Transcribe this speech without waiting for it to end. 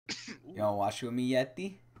You wanna watch with me,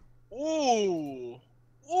 Yeti? Ooh.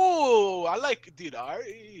 Ooh, I like dude,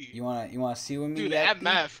 Ari. You wanna see with me, Dude, Yeti?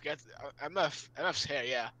 MF gets MF's hair,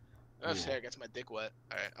 yeah. MF's Ooh, hair gets my dick wet.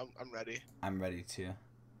 Alright, I'm ready. I'm ready too.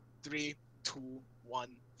 3, 2, 1,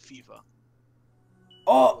 FIFA.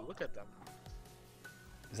 Oh, Ooh, look at them.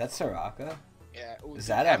 is that Soraka? Yeah, ooh, Is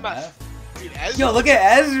dude, that MF. MF? Dude, Yo, Ezreal look looks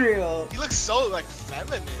at Ezreal. he looks so like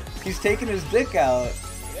feminine. He's taking his dick out.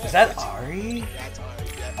 Yeah, Is that that's, Ari? yeah, it's Ari.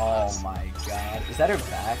 Yeah, Oh nuts. my god. Is that her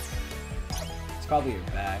back? It's probably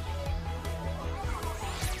her back.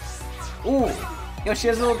 Ooh. Yo, she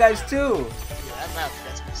has little guys too. Dude, MF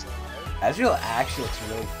gets me so hard. Ezreal actually looks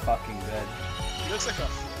really fucking good. He looks like a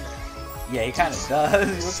female. Yeah, he kind of does.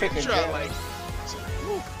 He looks like a Syndra, girl. like,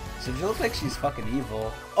 ooh, So she looks like she's fucking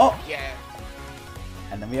evil. Oh! yeah.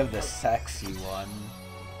 And then we have the sexy one.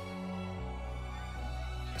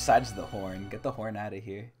 Besides the horn. Get the horn out of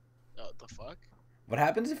here. Oh, the fuck? What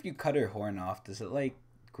happens if you cut her horn off? Does it, like,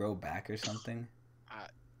 grow back or something? I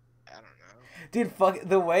don't know. Dude, fuck.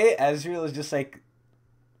 The way Ezreal is just like...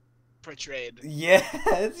 Portrayed.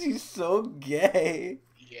 Yes, he's so gay.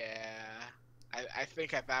 Yeah. I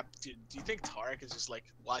think at that, dude, do you think Tarek is just like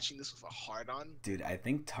watching this with a heart on? Dude, I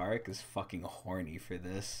think Tarek is fucking horny for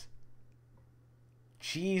this.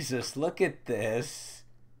 Jesus, look at this.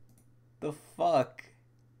 The fuck?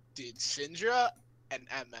 Dude, Syndra and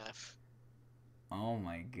MF. Oh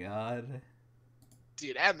my god.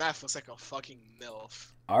 Dude, MF looks like a fucking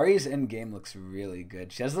MILF. Ari's endgame looks really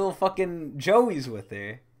good. She has little fucking Joeys with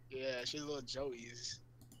her. Yeah, she's a little Joey's.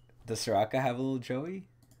 Does Soraka have a little Joey?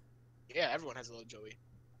 Yeah, everyone has a little Joey.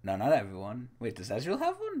 No, not everyone. Wait, does Ezreal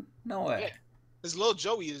have one? No way. Yeah. His little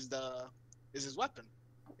Joey is his weapon.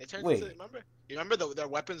 It turns Wait. into, remember? You remember their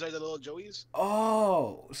weapons are the little Joeys?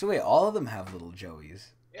 Oh, so wait, all of them have little Joeys.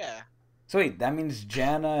 Yeah, So wait, that means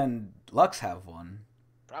Janna and Lux have one,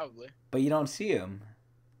 probably. but you don't see him.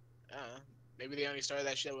 Maybe they only started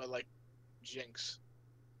that shit with like Jinx.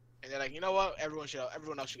 And they're like, you know what? Everyone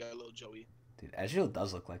else should get a little Joey. Dude, Ezreal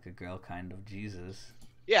does look like a girl, kind of. Jesus.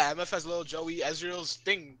 Yeah, MF has a little Joey. Ezreal's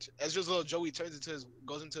little Joey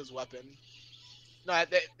goes into his weapon. No,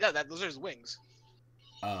 those are his wings.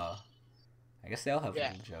 I guess they all have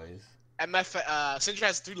Yeah. little Joeys. MF, Syndra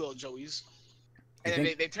has 3 little Joeys, You and then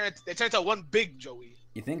think- they turn into one big Joey.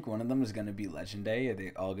 You think one of them is gonna be legendary, or are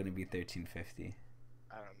they all gonna be 1350?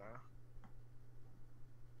 I don't know.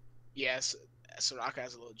 Yes, Soraka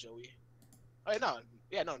has a little Joey. Oh no,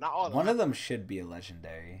 yeah, no, not all of them. One of them should be a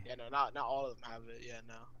legendary. Yeah, no, not all of them have it. Yeah,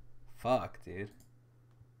 no. Fuck, dude.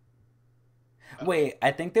 Oh. Wait,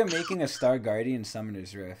 I think they're making a Star Guardian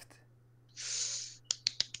Summoner's Rift.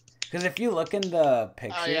 Because if you look in the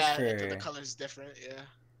pictures Oh yeah, for... the color's different. Yeah.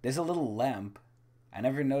 There's a little lamp. I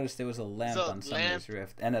never noticed there was a lamp There's a on Summoner's lamp.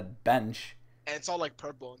 Rift. And a bench. And it's all like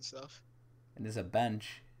purple and stuff. And there's a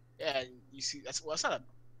bench. Yeah, and you see that's not a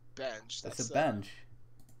bench. That's a bench.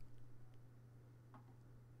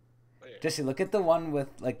 Wait, Jesse, look at the one with,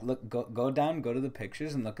 like, go down, go to the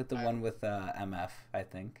pictures, and look at the one with MF, I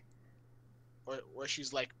think. where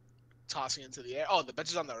she's like tossing into the air. Oh, the bench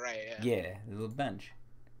is on the right. Yeah. Yeah, the little bench.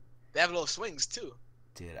 They have little swings too.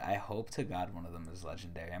 Dude, I hope to God one of them is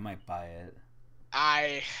legendary. I might buy it.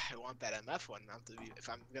 I want that MF one. If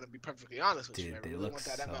I'm gonna be perfectly honest with you, Dude, I they really look want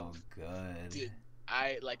that so MF. good. Dude,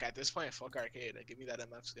 I like at this point, fuck arcade. Give me that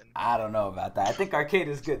MF skin. I don't know about that. I think arcade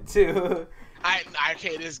is good too.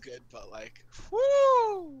 Arcade is good, but like,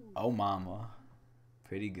 whoo! Oh, mama.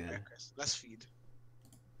 Pretty good. Alright, Chris, let's feed.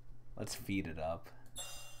 Let's feed it up.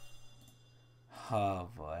 Oh,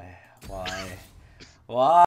 boy. Why? Why?